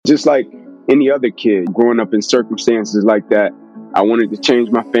Just like any other kid growing up in circumstances like that, I wanted to change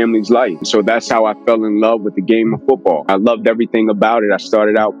my family's life. So that's how I fell in love with the game of football. I loved everything about it. I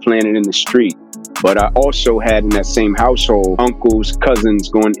started out playing it in the street, but I also had in that same household uncles, cousins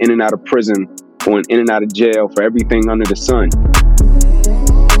going in and out of prison, going in and out of jail for everything under the sun.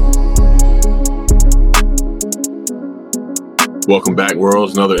 Welcome back,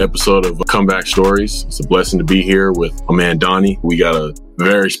 world. Another episode of Comeback Stories. It's a blessing to be here with my man, Donnie. We got a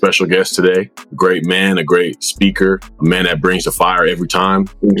very special guest today. A great man, a great speaker, a man that brings the fire every time,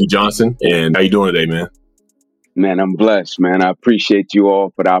 Lee Johnson. And how you doing today, man? Man, I'm blessed, man. I appreciate you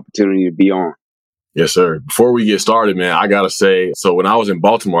all for the opportunity to be on. Yes, sir. Before we get started, man, I got to say, so when I was in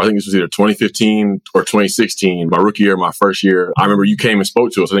Baltimore, I think this was either 2015 or 2016, my rookie year, my first year, I remember you came and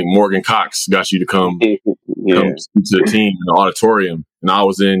spoke to us. I think Morgan Cox got you to come speak to the team in the auditorium. And I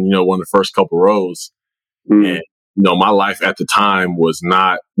was in, one of the first couple rows. And, my life at the time was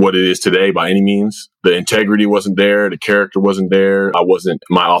not what it is today by any means. The integrity wasn't there. The character wasn't there. I wasn't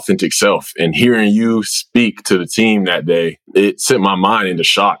my authentic self. And hearing you speak to the team that day, it sent my mind into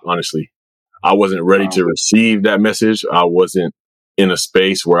shock, honestly. I wasn't ready to receive that message. I wasn't in a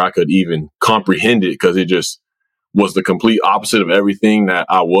space where I could even comprehend it because it just was the complete opposite of everything that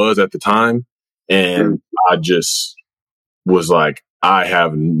I was at the time. And I just was like, I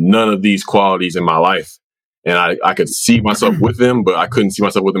have none of these qualities in my life. And I could see myself with them, but I couldn't see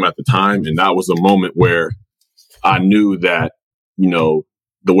myself with them at the time. And that was a moment where I knew that, the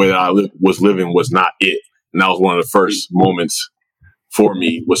way that I was living was not it. And that was one of the first moments for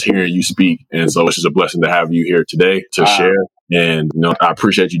me was hearing you speak. And so it's just a blessing to have you here today to share. And, I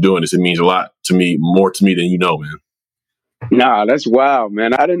appreciate you doing this. It means a lot to me, more to me than you know, man. Nah, that's wild,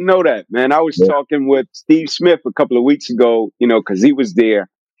 man. I didn't know that, man. I was talking with Steve Smith a couple of weeks ago, because he was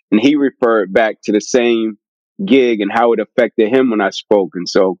there and he referred back to the same gig and how it affected him when I spoke. And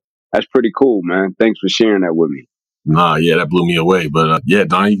so that's pretty cool, man. Thanks for sharing that with me. Nah, yeah, that blew me away. But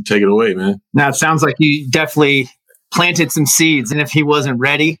Donnie, you take it away, man. Now, it sounds like you definitely planted some seeds. And if he wasn't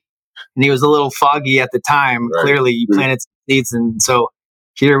ready and he was a little foggy at the time, clearly you planted some seeds. And so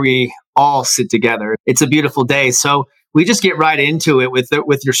here we all sit together. It's a beautiful day. So we just get right into it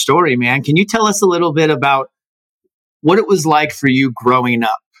with your story, man. Can you tell us a little bit about what it was like for you growing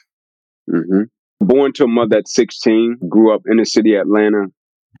up? Born to a mother at 16, grew up in the city of Atlanta,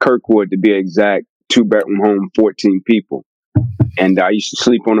 Kirkwood to be exact, 2-bedroom home, 14 people. And I used to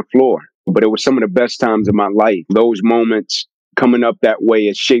sleep on the floor. But it was some of the best times of my life. Those moments coming up that way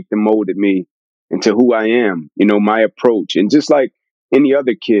has shaped and molded me into who I am, my approach. And just like any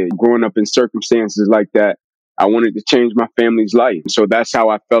other kid growing up in circumstances like that, I wanted to change my family's life. So that's how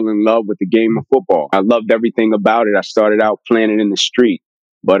I fell in love with the game of football. I loved everything about it. I started out playing it in the street,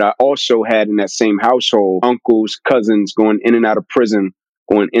 but I also had in that same household uncles, cousins going in and out of prison,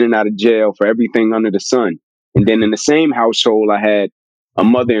 going in and out of jail for everything under the sun. And then in the same household, I had a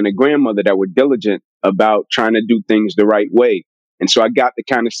mother and a grandmother that were diligent about trying to do things the right way. And so I got to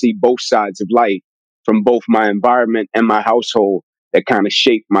kind of see both sides of life from both my environment and my household that kind of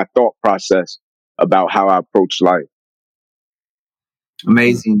shaped my thought process about how I approach life.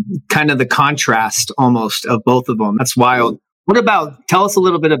 Amazing. Kind of the contrast almost of both of them. That's wild. Tell us a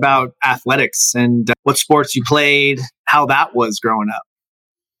little bit about athletics and what sports you played, how that was growing up.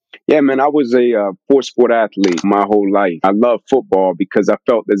 Yeah, man, I was a four-sport athlete my whole life. I loved football because I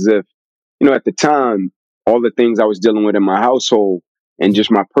felt as if, at the time, all the things I was dealing with in my household and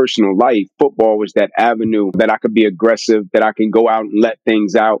just my personal life, football was that avenue that I could be aggressive, that I can go out and let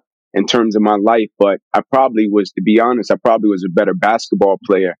things out in terms of my life. But to be honest, I probably was a better basketball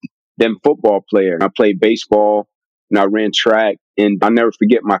player than football player. I played baseball and I ran track. And I'll never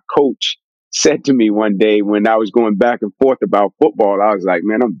forget my coach said to me one day when I was going back and forth about football, I was like,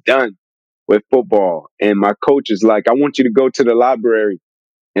 man, I'm done with football. And my coach is like, I want you to go to the library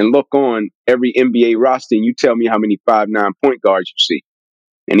and look on every NBA roster and you tell me how many 5'9" point guards you see.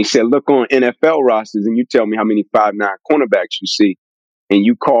 And he said, look on NFL rosters and you tell me how many 5'9" cornerbacks you see and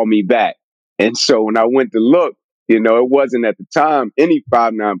you call me back. And so when I went to look, it wasn't at the time any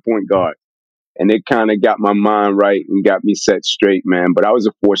 5'9" point guard. And it kind of got my mind right and got me set straight, man. But I was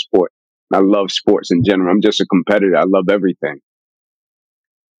a four-sport. I love sports in general. I'm just a competitor. I love everything.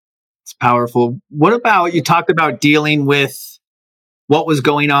 It's powerful. What about, you talked about dealing with what was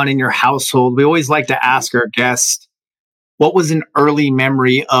going on in your household. We always like to ask our guests, what was an early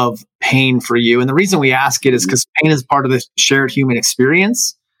memory of pain for you? And the reason we ask it is because pain is part of the shared human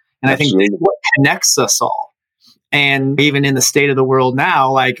experience. And Absolutely. I think that's what connects us all. And even in the state of the world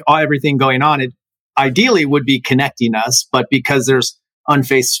now, everything going on, it ideally would be connecting us. But because there's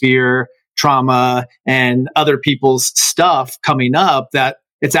unfaced fear, trauma, and other people's stuff coming up, that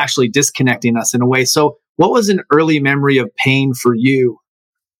it's actually disconnecting us in a way. So what was an early memory of pain for you?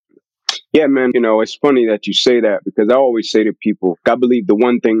 Yeah, man, it's funny that you say that because I always say to people, I believe the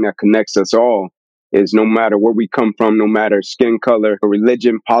one thing that connects us all is no matter where we come from, no matter skin color, or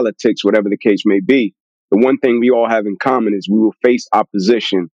religion, politics, whatever the case may be, the one thing we all have in common is we will face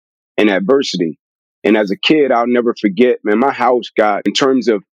opposition and adversity. And as a kid, I'll never forget, man, my house got, in terms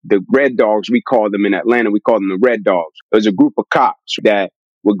of the Red Dogs, we call them in Atlanta, we call them the Red Dogs. There's a group of cops that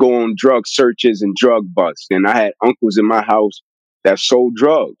would go on drug searches and drug busts. And I had uncles in my house that sold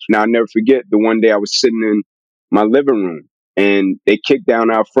drugs. Now, I'll never forget the one day I was sitting in my living room and they kicked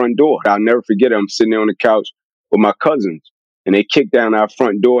down our front door. I'll never forget it. I'm sitting there on the couch with my cousins and they kicked down our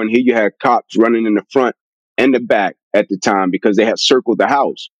front door. And here you had cops running in the front and the back at the time because they had circled the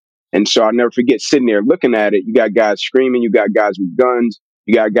house. And so I'll never forget sitting there looking at it. You got guys screaming, you got guys with guns,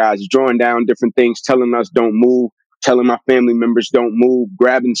 you got guys drawing down different things, telling us don't move, telling my family members don't move,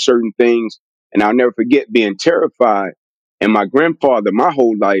 grabbing certain things. And I'll never forget being terrified. And my grandfather, my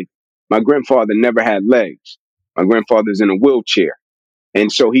whole life, my grandfather never had legs. My grandfather's in a wheelchair.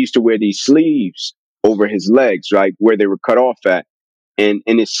 And so he used to wear these sleeves over his legs, right, where they were cut off at. And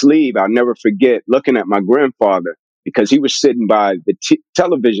in his sleeve, I'll never forget looking at my grandfather because he was sitting by the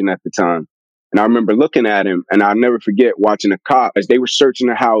television at the time. And I remember looking at him and I'll never forget watching a cop as they were searching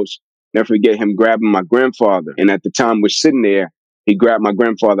the house, never forget him grabbing my grandfather. And at the time we're sitting there, he grabbed my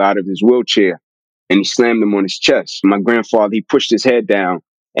grandfather out of his wheelchair and he slammed him on his chest. My grandfather, he pushed his head down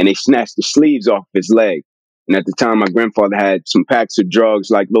and they snatched the sleeves off his leg. And at the time, my grandfather had some packs of drugs,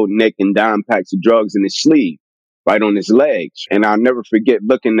 like little nick and dime packs of drugs in his sleeve, right on his legs. And I'll never forget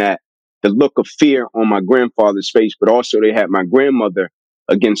looking at the look of fear on my grandfather's face, but also they had my grandmother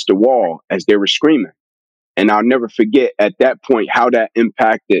against the wall as they were screaming. And I'll never forget at that point how that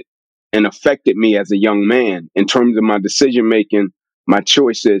impacted and affected me as a young man in terms of my decision making, my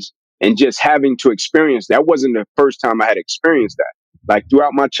choices, and just having to experience that. Wasn't the first time I had experienced that. Like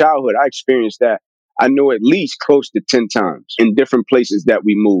throughout my childhood, I experienced that. I know at least close to 10 times in different places that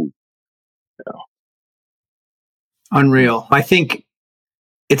we moved. Unreal. I think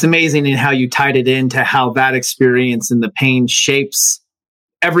it's amazing in how you tied it into how that experience and the pain shapes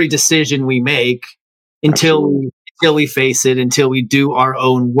every decision we make until we face it, until we do our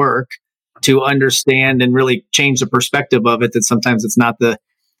own work to understand and really change the perspective of it, that sometimes it's not the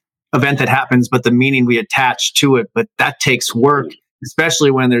event that happens, but the meaning we attach to it. But that takes work, especially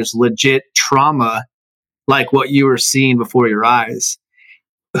when there's legit trauma like what you were seeing before your eyes.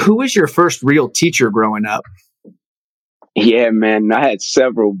 Who was your first real teacher growing up? Yeah, man, I had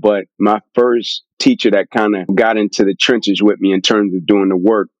several, but my first teacher that kind of got into the trenches with me in terms of doing the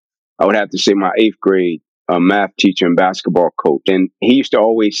work, I would have to say my 8th grade math teacher and basketball coach. And he used to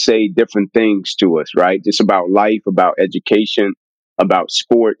always say different things to us, right? Just about life, about education, about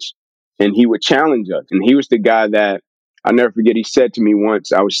sports. And he would challenge us. And he was the guy that I'll never forget. He said to me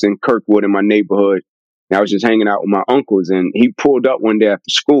once, I was in Kirkwood in my neighborhood, and I was just hanging out with my uncles. And he pulled up one day after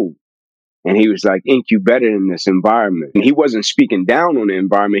school. And he was like, Ink, you better in this environment. And he wasn't speaking down on the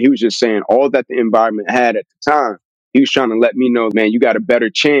environment. He was just saying all that the environment had at the time. He was trying to let me know, man, you got a better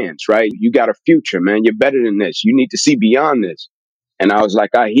chance, right? You got a future, man. You're better than this. You need to see beyond this. And I was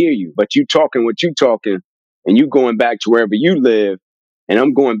like, I hear you, but you talking what you talking and you going back to wherever you live. And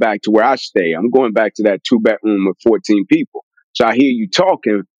I'm going back to where I stay. I'm going back to that 2-bedroom with 14 people. So I hear you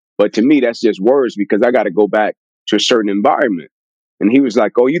talking, but to me, that's just words because I got to go back to a certain environment. And he was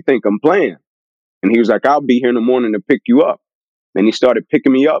like, oh, you think I'm playing? And he was like, I'll be here in the morning to pick you up. And he started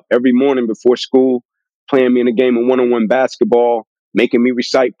picking me up every morning before school, playing me in a game of one-on-one basketball, making me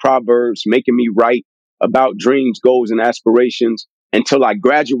recite proverbs, making me write about dreams, goals, and aspirations until I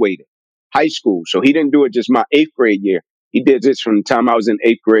graduated high school. So he didn't do it just my 8th grade year. He did this from the time I was in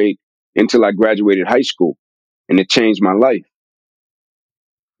 8th grade until I graduated high school. And it changed my life.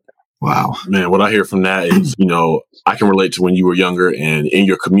 Wow. Man, what I hear from that is, I can relate to when you were younger and in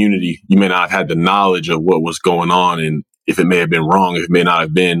your community, you may not have had the knowledge of what was going on and if it may have been wrong, if it may not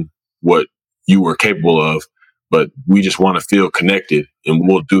have been what you were capable of, but we just want to feel connected and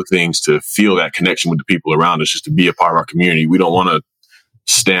we'll do things to feel that connection with the people around us, just to be a part of our community. We don't want to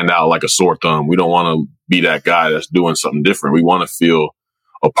stand out like a sore thumb. We don't want to be that guy that's doing something different. We want to feel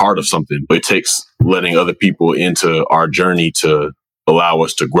a part of something, but it takes letting other people into our journey to allow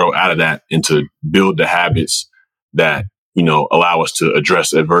us to grow out of that and to build the habits that, allow us to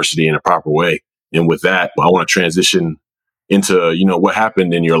address adversity in a proper way. And with that, I want to transition into, what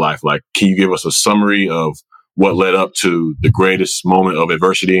happened in your life. Like, can you give us a summary of what led up to the greatest moment of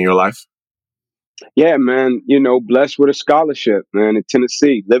adversity in your life? Yeah, man, blessed with a scholarship, man, in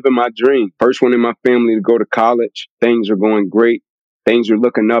Tennessee, living my dream. First one in my family to go to college. Things are going great. Things were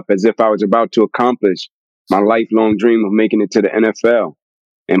looking up as if I was about to accomplish my lifelong dream of making it to the NFL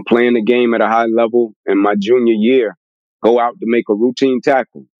and playing the game at a high level in my junior year, go out to make a routine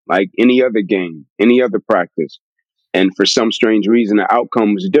tackle like any other game, any other practice. And for some strange reason, the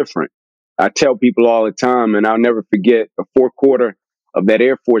outcome was different. I tell people all the time, and I'll never forget the fourth quarter of that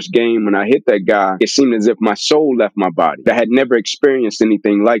Air Force game when I hit that guy. It seemed as if my soul left my body. I had never experienced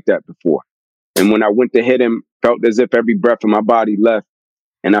anything like that before. And when I went to hit him, felt as if every breath of my body left.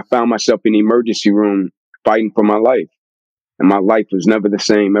 And I found myself in the emergency room fighting for my life. And my life was never the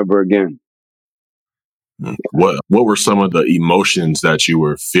same ever again. What were some of the emotions that you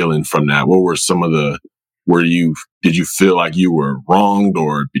were feeling from that? What were some of the, did you feel like you were wronged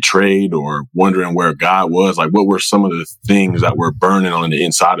or betrayed or wondering where God was? Like, what were some of the things that were burning on the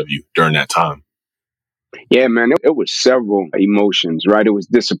inside of you during that time? Yeah, man, it was several emotions, right? It was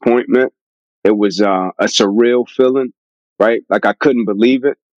disappointment. It was a surreal feeling, right? Like I couldn't believe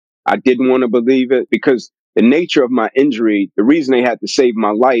it. I didn't want to believe it because the nature of my injury, the reason they had to save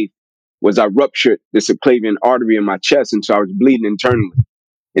my life was I ruptured the subclavian artery in my chest. And so I was bleeding internally.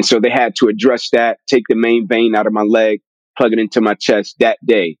 And so they had to address that, take the main vein out of my leg, plug it into my chest that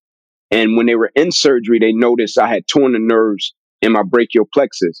day. And when they were in surgery, they noticed I had torn the nerves in my brachial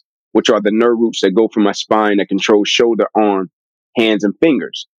plexus, which are the nerve roots that go from my spine that control shoulder, arm, hands, and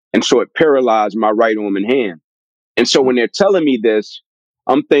fingers. And so it paralyzed my right arm and hand. And so when they're telling me this,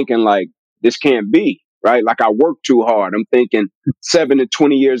 I'm thinking like, this can't be, right? Like I worked too hard. I'm thinking 7 to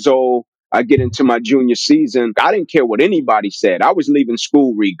 20 years old. I get into my junior season. I didn't care what anybody said. I was leaving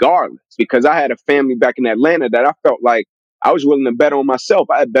school regardless because I had a family back in Atlanta that I felt like I was willing to bet on myself.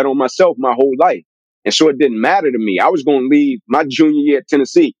 I had bet on myself my whole life. And so it didn't matter to me. I was going to leave my junior year at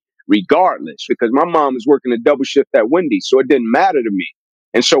Tennessee regardless because my mom was working a double shift at Wendy's. So it didn't matter to me.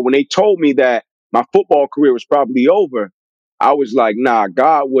 And so when they told me that my football career was probably over, I was like, nah,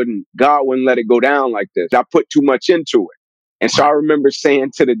 God wouldn't let it go down like this. I put too much into it. And so I remember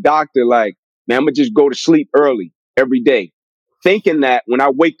saying to the doctor, like, man, I'm going to just go to sleep early every day, thinking that when I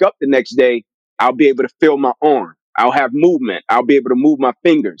wake up the next day, I'll be able to feel my arm. I'll have movement. I'll be able to move my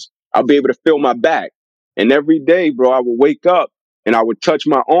fingers. I'll be able to feel my back. And every day, bro, I would wake up and I would touch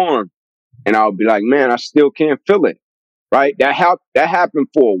my arm and I would be like, man, I still can't feel it. Right. That happened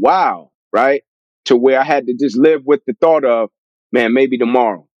for a while. Right. To where I had to just live with the thought of, man, maybe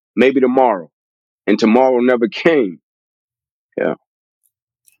tomorrow. And tomorrow never came. Yeah.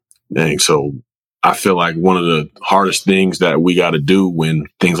 Dang. So I feel like one of the hardest things that we got to do when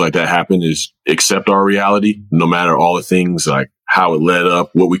things like that happen is accept our reality, no matter all the things like how it led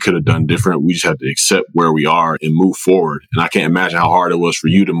up, what we could have done different. We just have to accept where we are and move forward. And I can't imagine how hard it was for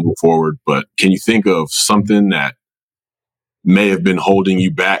you to move forward. But can you think of something that may have been holding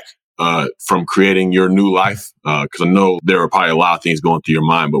you back from creating your new life? Because I know there were probably a lot of things going through your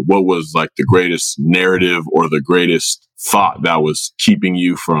mind, but what was like the greatest narrative or the greatest thought that was keeping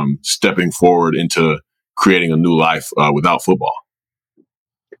you from stepping forward into creating a new life without football?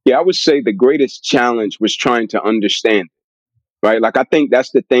 Yeah, I would say the greatest challenge was trying to understand, right? Like, I think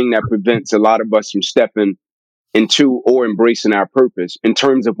that's the thing that prevents a lot of us from stepping into or embracing our purpose in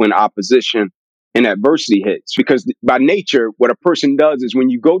terms of when opposition and adversity hits. Because by nature, what a person does is when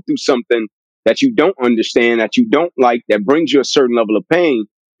you go through something that you don't understand, that you don't like, that brings you a certain level of pain,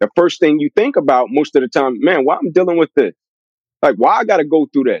 the first thing you think about most of the time, man, why I'm dealing with this? Like, why I got to go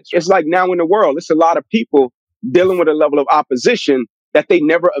through this? It's like now in the world, it's a lot of people dealing with a level of opposition that they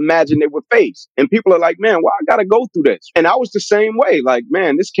never imagined they would face. And people are like, man, why I got to go through this? And I was the same way. Like,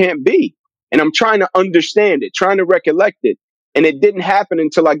 man, this can't be. And I'm trying to understand it, trying to recollect it. And it didn't happen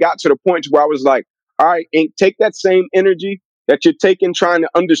until I got to the point where I was like, all right, take that same energy that you're taking, trying to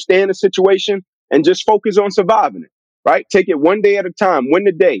understand the situation and just focus on surviving it, right? Take it one day at a time, win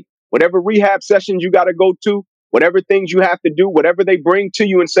the day. Whatever rehab sessions you got to go to, whatever things you have to do, whatever they bring to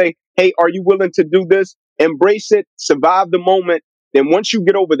you and say, hey, are you willing to do this? Embrace it, survive the moment. Then once you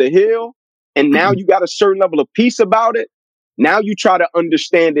get over the hill and now you got a certain level of peace about it, now you try to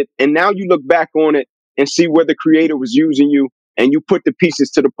understand it. And now you look back on it and see where the creator was using you and you put the pieces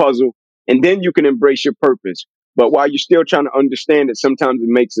to the puzzle and then you can embrace your purpose. But while you're still trying to understand it, sometimes it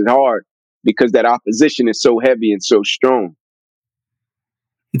makes it hard because that opposition is so heavy and so strong.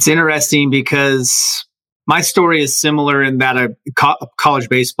 It's interesting because my story is similar in that of college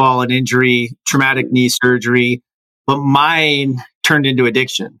baseball, an injury, traumatic knee surgery, but mine turned into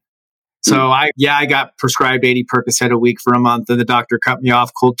addiction. So I got prescribed 80 Percocet a week for a month and the doctor cut me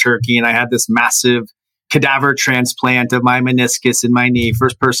off cold turkey. And I had this massive cadaver transplant of my meniscus in my knee.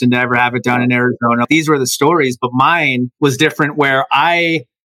 First person to ever have it done in Arizona. These were the stories, but mine was different where I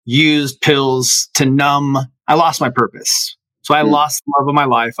used pills to numb. I lost my purpose. So So I lost the love of my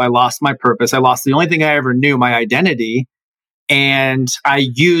life. I lost my purpose. I lost the only thing I ever knew, my identity. And I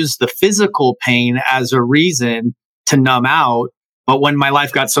used the physical pain as a reason to numb out. But when my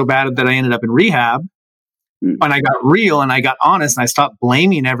life got so bad that I ended up in rehab, when I got real and I got honest and I stopped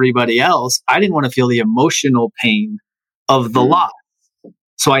blaming everybody else, I didn't want to feel the emotional pain of the loss.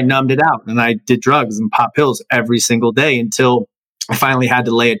 So I numbed it out and I did drugs and pop pills every single day until I finally had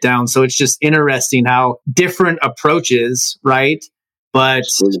to lay it down. So it's just interesting how different approaches, right? But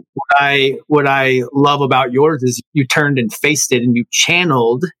what I love about yours is you turned and faced it and you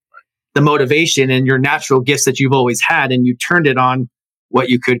channeled the motivation and your natural gifts that you've always had and you turned it on what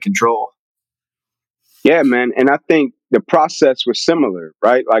you could control. Yeah, man. And I think the process was similar,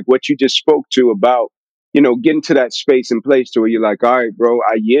 right? Like what you just spoke to about, getting to that space and place to where you're like, all right, bro,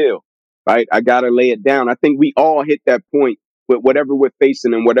 I yield, right? I got to lay it down. I think we all hit that point with whatever we're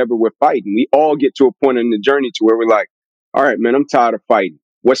facing and whatever we're fighting. We all get to a point in the journey to where we're like, all right, man, I'm tired of fighting.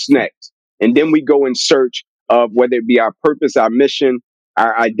 What's next? And then we go in search of whether it be our purpose, our mission,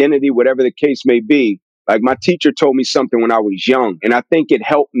 our identity, whatever the case may be. Like my teacher told me something when I was young, and I think it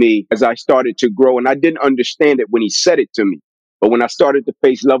helped me as I started to grow. And I didn't understand it when he said it to me. But when I started to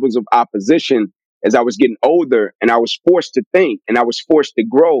face levels of opposition as I was getting older and I was forced to think and I was forced to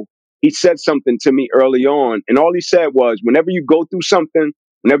grow, he said something to me early on. And all he said was, whenever you go through something,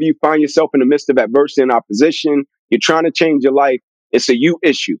 whenever you find yourself in the midst of adversity and opposition, you're trying to change your life, it's a you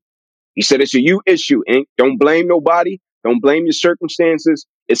issue. He said, it's a you issue. And don't blame nobody. Don't blame your circumstances.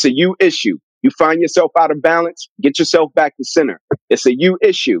 It's a you issue. You find yourself out of balance, get yourself back to center. It's a you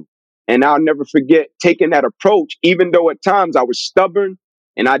issue. And I'll never forget taking that approach, even though at times I was stubborn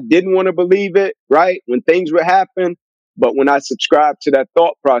and I didn't want to believe it, right? When things would happen. But when I subscribed to that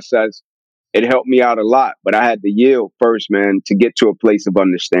thought process, it helped me out a lot. But I had to yield first, man, to get to a place of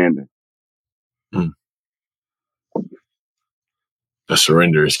understanding. The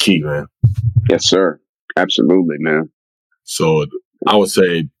surrender is key, man. Yes, sir. Absolutely, man. So I would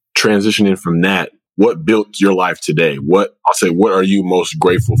say transitioning from that, what built your life today? What are you most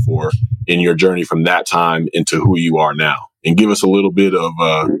grateful for in your journey from that time into who you are now? And give us a little bit of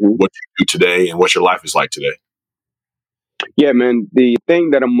what you do today and what your life is like today. Yeah, man. The thing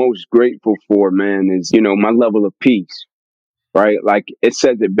that I'm most grateful for, man, is, my level of peace, right? Like it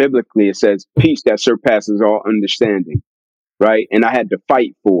says it biblically, it says peace that surpasses all understanding, right? And I had to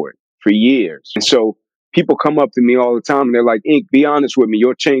fight for it for years. And so people come up to me all the time and they're like, Ink, be honest with me.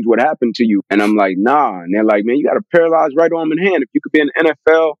 You'll change what happened to you. And I'm like, nah. And they're like, man, you got a paralyzed right arm and hand. If you could be in the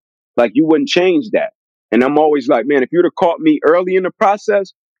NFL, like you wouldn't change that. And I'm always like, man, if you'd have caught me early in the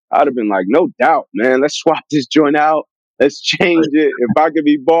process, I'd have been like, no doubt, man, let's swap this joint out. Let's change it. If I could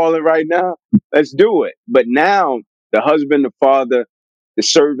be balling right now, let's do it. But now the husband, the father, the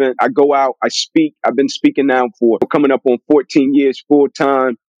servant, I go out, I speak. I've been speaking now for coming up on 14 years full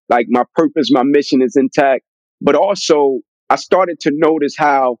time. Like my purpose, my mission is intact. But also I started to notice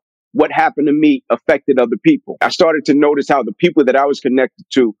how what happened to me affected other people. I started to notice how the people that I was connected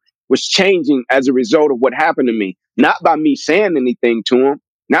to was changing as a result of what happened to me. Not by me saying anything to them,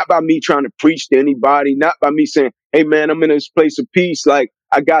 not by me trying to preach to anybody, not by me saying, hey man, I'm in this place of peace. Like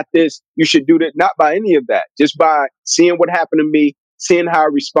I got this, you should do that. Not by any of that, just by seeing what happened to me, seeing how I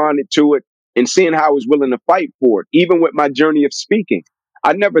responded to it and seeing how I was willing to fight for it. Even with my journey of speaking,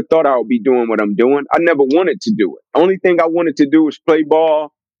 I never thought I would be doing what I'm doing. I never wanted to do it. Only thing I wanted to do was play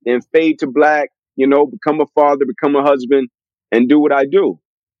ball and fade to black, become a father, become a husband and do what I do.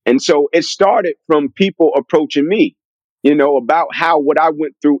 And so it started from people approaching me, about how what I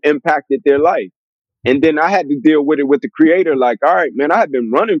went through impacted their life. And then I had to deal with it with the creator. Like, all right, man, I had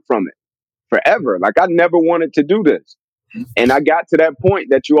been running from it forever. Like I never wanted to do this. And I got to that point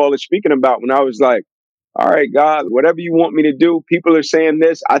that you all are speaking about when I was like, all right, God, whatever you want me to do, people are saying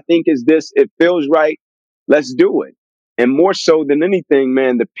this, I think is this, it feels right. Let's do it. And more so than anything,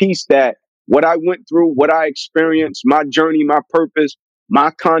 man, the peace that what I went through, what I experienced, my journey, my purpose,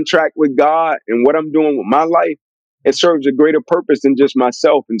 my contract with God and what I'm doing with my life, it serves a greater purpose than just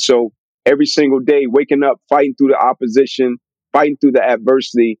myself. And so every single day, waking up, fighting through the opposition, fighting through the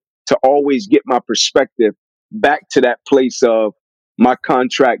adversity to always get my perspective back to that place of my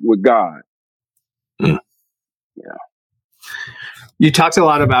contract with God. Mm. Yeah. You talked a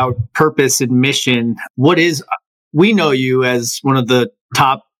lot about purpose and mission. We know you as one of the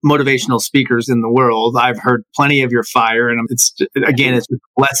top motivational speakers in the world. I've heard plenty of your fire, and it's a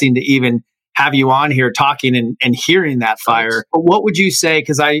blessing to even have you on here talking and hearing that fire. But what would you say?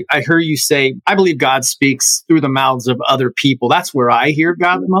 Because I hear you say, I believe God speaks through the mouths of other people. That's where I hear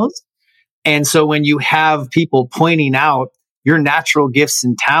God the most. And so when you have people pointing out your natural gifts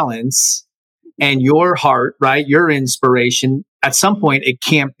and talents and your heart, right? Your inspiration, at some point, it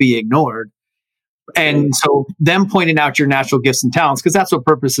can't be ignored. And so them pointing out your natural gifts and talents, because that's what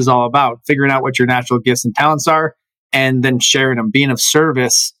purpose is all about, figuring out what your natural gifts and talents are, and then sharing them, being of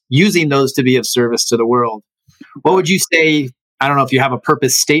service, using those to be of service to the world. What would you say? I don't know if you have a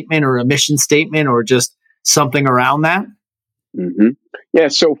purpose statement or a mission statement or just something around that. Mm-hmm. Yeah.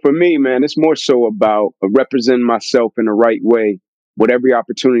 So for me, man, it's more so about representing myself in the right way with every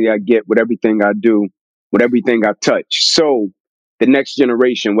opportunity I get, with everything I do, with everything I touch. So the next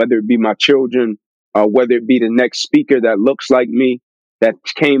generation, whether it be my children, whether it be the next speaker that looks like me, that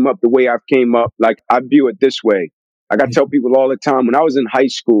came up the way I've came up, like I view it this way. Like I tell people all the time, when I was in high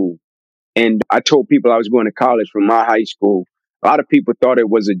school and I told people I was going to college from my high school, a lot of people thought it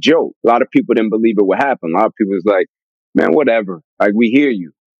was a joke. A lot of people didn't believe it would happen. A lot of people was like, man, whatever. Like, we hear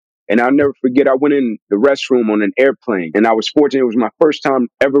you. And I'll never forget, I went in the restroom on an airplane, and I was fortunate. It was my first time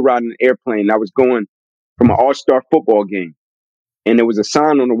ever riding an airplane. I was going from an all-star football game. And there was a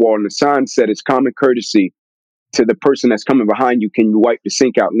sign on the wall, and the sign said, it's common courtesy to the person that's coming behind you. Can you wipe the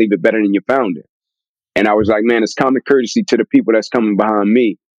sink out and leave it better than you found it? And I was like, man, it's common courtesy to the people that's coming behind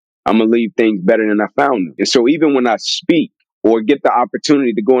me. I'm going to leave things better than I found them. And so even when I speak or get the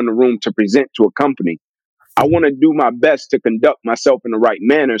opportunity to go in the room to present to a company, I want to do my best to conduct myself in the right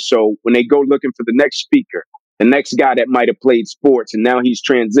manner. So when they go looking for the next speaker, the next guy that might have played sports and now he's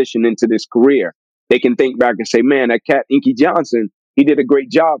transitioned into this career, they can think back and say, man, that cat Inky Johnson, he did a great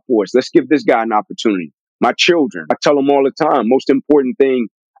job for us. Let's give this guy an opportunity. My children, I tell them all the time, most important thing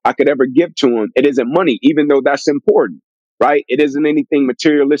I could ever give to them, it isn't money, even though that's important, right? It isn't anything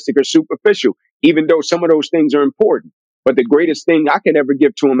materialistic or superficial, even though some of those things are important. But the greatest thing I could ever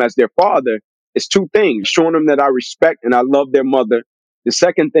give to them as their father is two things: showing them that I respect and I love their mother. The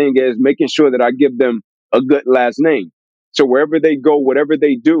second thing is making sure that I give them a good last name. So wherever they go, whatever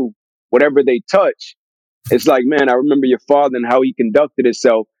they do, whatever they touch, it's like, man, I remember your father and how he conducted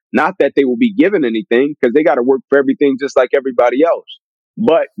himself. Not that they will be given anything, because they got to work for everything just like everybody else.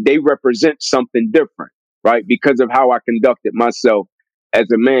 But they represent something different, right? Because of how I conducted myself as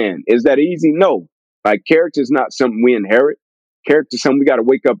a man. Is that easy? No. Like, character is not something we inherit. Character is something we got to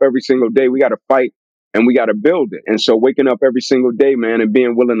wake up every single day. We got to fight and we got to build it. And so waking up every single day, man, and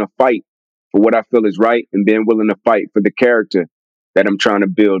being willing to fight for what I feel is right and being willing to fight for the character that I'm trying to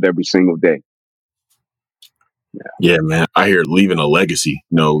build every single day. Yeah, man. I hear leaving a legacy,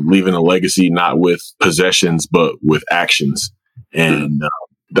 leaving a legacy, not with possessions, but with actions. And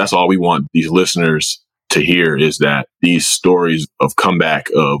that's all we want these listeners to hear, is that these stories of comeback,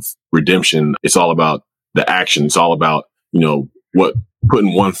 of redemption, it's all about the action. It's all about,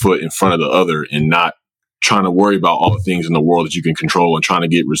 putting one foot in front of the other and not trying to worry about all the things in the world that you can control and trying to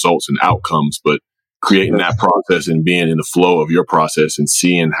get results and outcomes, but creating that process and being in the flow of your process and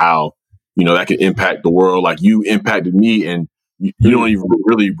seeing how, that can impact the world. Like, you impacted me, and you don't even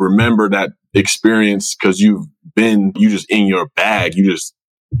really remember that experience because you just in your bag, you just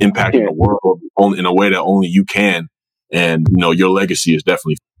impacting the world in a way that only you can. And, your legacy is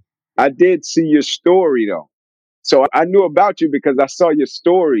definitely. I did see your story though. So I knew about you because I saw your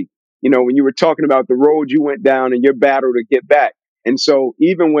story, when you were talking about the road you went down and your battle to get back. And so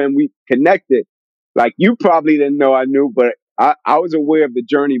even when we connected, like, you probably didn't know I knew, but I was aware of the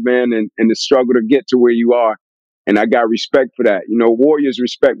journey, man, and the struggle to get to where you are. And I got respect for that. Warriors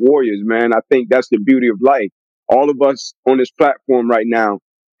respect warriors, man. I think that's the beauty of life. All of us on this platform right now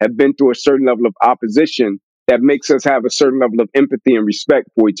have been through a certain level of opposition that makes us have a certain level of empathy and respect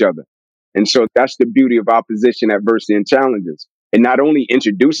for each other. And so that's the beauty of opposition, adversity, and challenges. It not only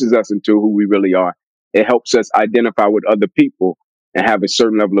introduces us into who we really are, it helps us identify with other people and have a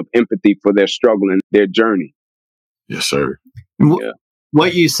certain level of empathy for their struggle and their journey. Yes, sir. Yeah.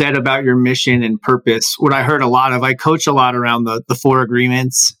 What you said about your mission and purpose, what I heard a lot of, I coach a lot around the 4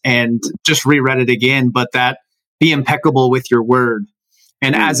 agreements and just reread it again, but that be impeccable with your word.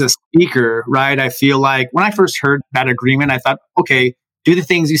 And as a speaker, right, I feel like when I first heard that agreement, I thought, okay, do the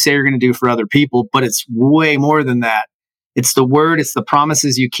things you say you're going to do for other people, but it's way more than that. It's the word, it's the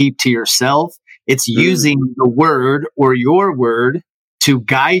promises you keep to yourself. It's using the word or your word to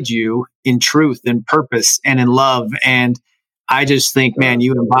guide you in truth and purpose and in love. And I just think, man,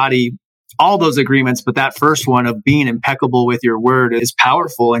 you embody all those agreements, but that first one of being impeccable with your word is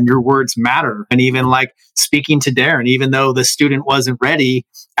powerful, and your words matter. And even like speaking to Darren, even though the student wasn't ready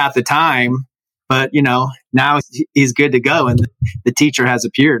at the time, but now he's good to go, and the teacher has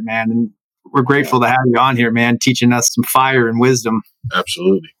appeared, man. And we're grateful to have you on here, man, teaching us some fire and wisdom.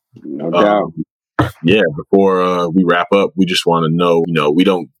 Absolutely. No doubt. Yeah, before we wrap up, we just want to know, we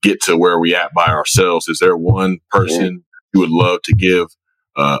don't get to where we at by ourselves. Is there one person you would love to give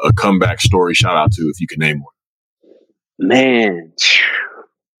a comeback story shout out to, if you can name one? Man,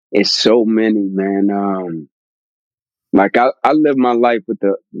 it's so many, man. Like I live my life with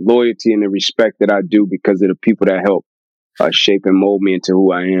the loyalty and the respect that I do because of the people that help shape and mold me into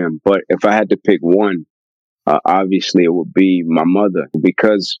who I am. But if I had to pick one, obviously it would be my mother,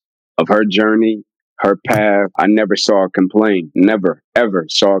 because of her journey, her path. I never saw her complain. Never, ever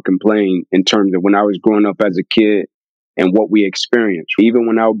saw her complain in terms of when I was growing up as a kid and what we experienced. Even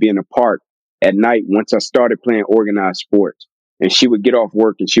when I would be in a park at night, once I started playing organized sports, and she would get off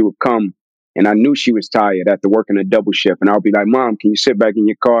work and she would come, and I knew she was tired after working a double shift. And I'll be like, Mom, can you sit back in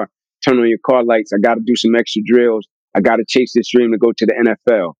your car, turn on your car lights? I got to do some extra drills. I got to chase this dream to go to the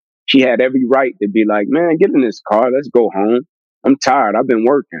NFL. She had every right to be like, man, get in this car. Let's go home. I'm tired. I've been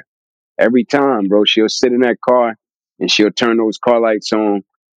working. Every time, bro, she'll sit in that car and she'll turn those car lights on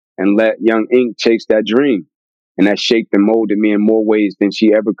and let young Ink chase that dream. And that shaped and molded me in more ways than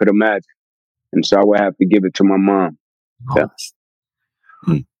she ever could imagine. And so I would have to give it to my mom. Yeah.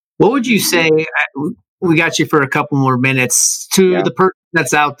 What would you say, we got you for a couple more minutes, to the person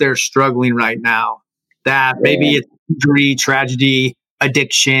that's out there struggling right now, that maybe it's injury, tragedy,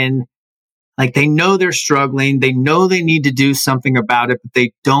 addiction, like they know they're struggling, they know they need to do something about it, but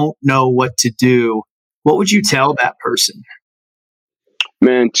they don't know what to do. What would you tell that person?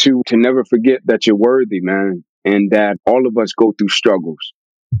 Man, to never forget that you're worthy, man, and that all of us go through struggles,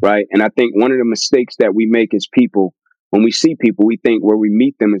 right? And I think one of the mistakes that we make as people, when we see people, we think where we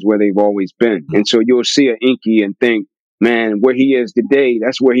meet them is where they've always been. And so you'll see an Inky and think, man, where he is today,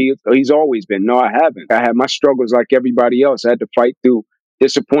 that's where he's always been. No, I haven't. I had my struggles like everybody else. I had to fight through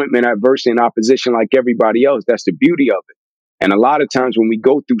disappointment, adversity, and opposition like everybody else. That's the beauty of it. And a lot of times when we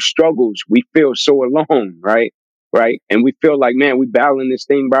go through struggles, we feel so alone, right? And we feel like, man, we're battling this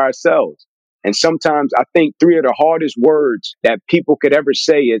thing by ourselves. And sometimes I think 3 of the hardest words that people could ever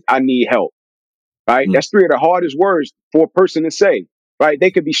say is, I need help, right? That's 3 of the hardest words for a person to say, right? They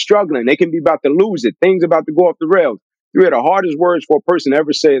could be struggling. They can be about to lose it. Things about to go off the rails. 3 of the hardest words for a person to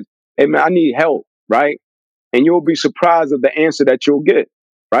ever say is, hey, man, I need help, right? And you'll be surprised of the answer that you'll get,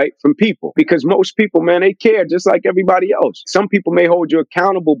 right, from people. Because most people, man, they care just like everybody else. Some people may hold you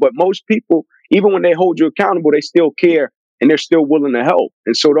accountable, but most people, even when they hold you accountable, they still care and they're still willing to help.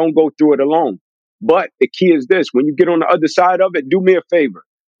 And so don't go through it alone. But the key is this: when you get on the other side of it, do me a favor.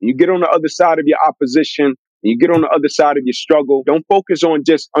 When you get on the other side of your opposition, and you get on the other side of your struggle, don't focus on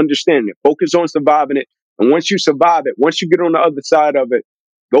just understanding it. Focus on surviving it. And once you survive it, once you get on the other side of it,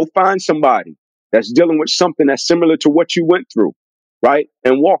 go find somebody that's dealing with something that's similar to what you went through, right?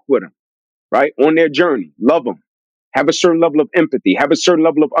 And walk with them, right? On their journey. Love them. Have a certain level of empathy. Have a certain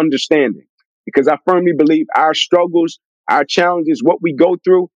level of understanding. Because I firmly believe our struggles, our challenges, what we go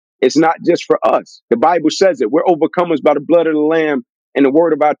through, it's not just for us. The Bible says it. We're overcomers by the blood of the Lamb and the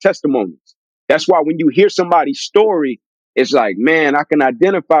word of our testimonies. That's why when you hear somebody's story, it's like, man, I can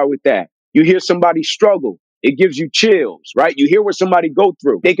identify with that. You hear somebody struggle, it gives you chills, right? You hear what somebody go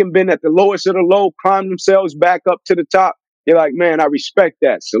through. They can been at the lowest of the low, climb themselves back up to the top. You're like, man, I respect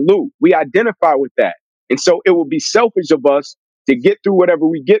that. Salute. We identify with that. And so it will be selfish of us to get through whatever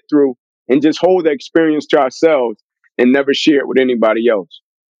we get through and just hold the experience to ourselves and never share it with anybody else.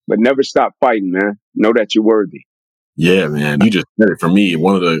 But never stop fighting, man. Know that you're worthy. Yeah, man. You just said it for me.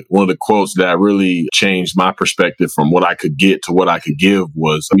 One of the quotes that really changed my perspective from what I could get to what I could give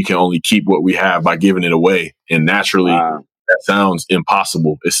was, we can only keep what we have by giving it away. And naturally, that sounds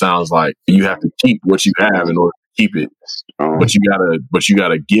impossible. It sounds like you have to keep what you have in order to keep it. But you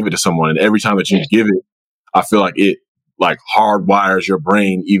gotta give it to someone. And every time that you give it, I feel like it like hardwires your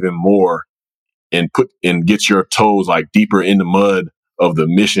brain even more and gets your toes like deeper in the mud of the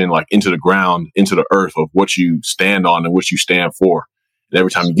mission, like into the ground, into the earth of what you stand on and what you stand for. And every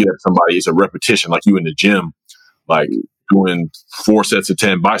time you get at somebody, it's a repetition, like you in the gym, like doing 4 sets of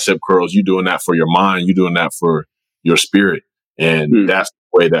 10 bicep curls. You doing that for your mind. You doing that for your spirit. And that's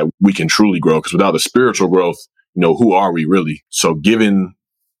the way that we can truly grow. Because without the spiritual growth, who are we really? So giving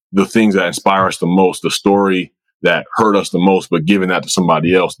the things that inspire us the most, the story that hurt us the most, but giving that to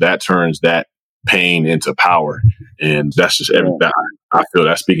somebody else, that turns that pain into power. And that's just everything. I feel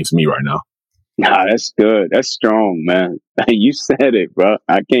that's speaking to me right now. Nah, that's good. That's strong, man. You said it, bro.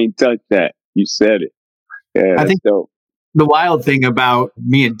 I can't touch that. You said it. Yeah, I think dope. The wild thing about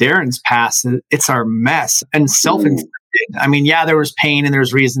me and Darren's past, it's our mess and self-inflicted. I mean, yeah, there was pain and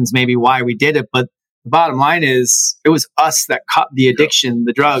there's reasons maybe why we did it, but the bottom line is it was us that caught the addiction,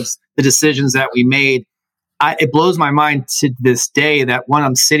 the drugs, the decisions that we made. It blows my mind to this day that when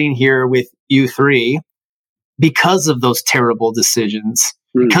I'm sitting here with you 3, because of those terrible decisions,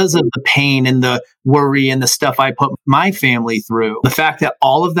 because of the pain and the worry and the stuff I put my family through. The fact that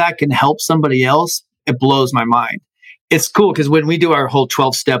all of that can help somebody else, it blows my mind. It's cool because when we do our whole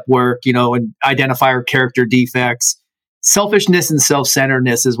 12-step work, and identify our character defects, selfishness and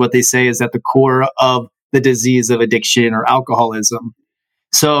self-centeredness is what they say is at the core of the disease of addiction or alcoholism.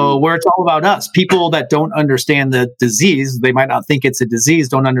 So where it's all about us, people that don't understand the disease, they might not think it's a disease,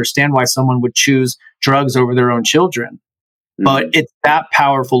 don't understand why someone would choose drugs over their own children. But it's that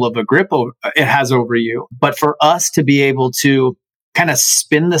powerful of a grip it has over you. But for us to be able to kind of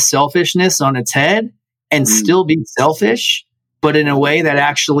spin the selfishness on its head and still be selfish, but in a way that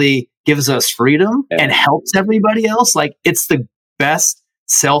actually gives us freedom and helps everybody else, like it's the best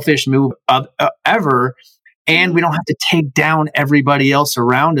selfish move ever. And we don't have to take down everybody else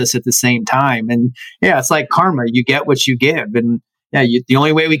around us at the same time. And it's like karma. You get what you give. And the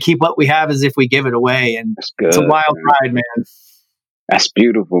only way we keep what we have is if we give it away. And it's a wild ride, man. That's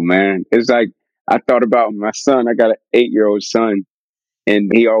beautiful, man. It's like, I thought about my son. I got an 8-year-old son. And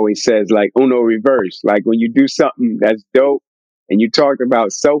he always says, like, uno reverse. Like when you do something that's dope and you talk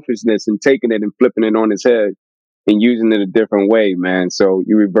about selfishness and taking it and flipping it on his head and using it a different way, man. So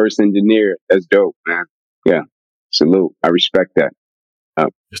you reverse engineer it. That's dope, man. Yeah. Salute. I respect that.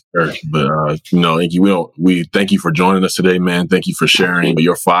 Yes, sir. But, Inky, we thank you for joining us today, man. Thank you for sharing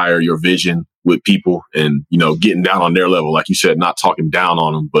your fire, your vision with people and, getting down on their level. Like you said, not talking down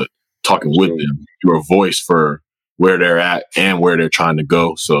on them, but talking with them. You're a voice for where they're at and where they're trying to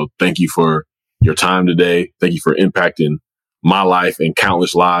go. So thank you for your time today. Thank you for impacting my life and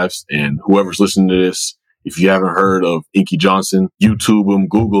countless lives. And whoever's listening to this, if you haven't heard of Inky Johnson, YouTube him,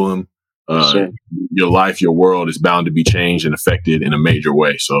 Google him. Your life, your world is bound to be changed and affected in a major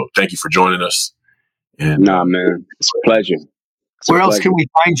way. So thank you for joining us. And man, it's a pleasure. Where else can we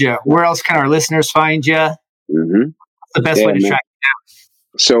find you? Where else can our listeners find you? What's the best way to track you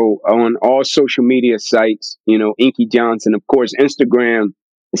down? So on all social media sites, Inky Johnson, of course, Instagram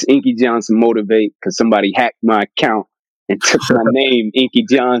is Inky Johnson Motivate because somebody hacked my account and took my name, Inky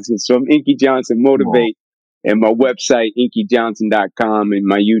Johnson. So I'm Inky Johnson Motivate. And my website, inkyjohnson.com, and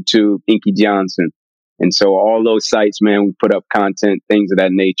my YouTube, Inky Johnson. And so all those sites, man, we put up content, things of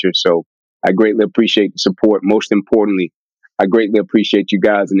that nature. So I greatly appreciate the support. Most importantly, I greatly appreciate you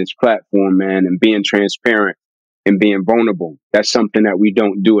guys in this platform, man, and being transparent and being vulnerable. That's something that we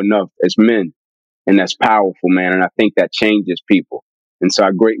don't do enough as men. And that's powerful, man. And I think that changes people. And so I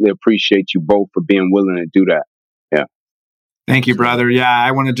greatly appreciate you both for being willing to do that. Yeah. Thank you, brother. Yeah,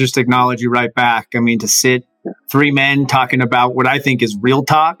 I want to just acknowledge you right back. I mean, to sit 3 men talking about what I think is real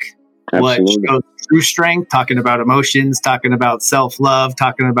talk, Absolutely. What shows true strength, talking about emotions, talking about self-love,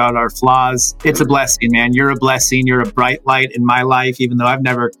 talking about our flaws. It's a blessing, man. You're a blessing. You're a bright light in my life, even though I've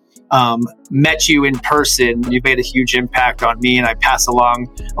never met you in person. You've made a huge impact on me, and I pass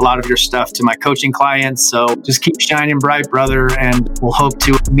along a lot of your stuff to my coaching clients. So just keep shining bright, brother, and we'll hope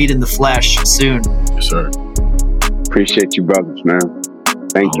to meet in the flesh soon. Yes, sir. Appreciate you, brothers, man.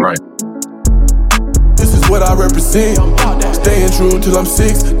 Thank you. All right. This is what I represent. Staying true till I'm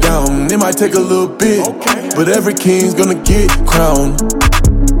 6 down. It might take a little bit, but every king's gonna get crowned.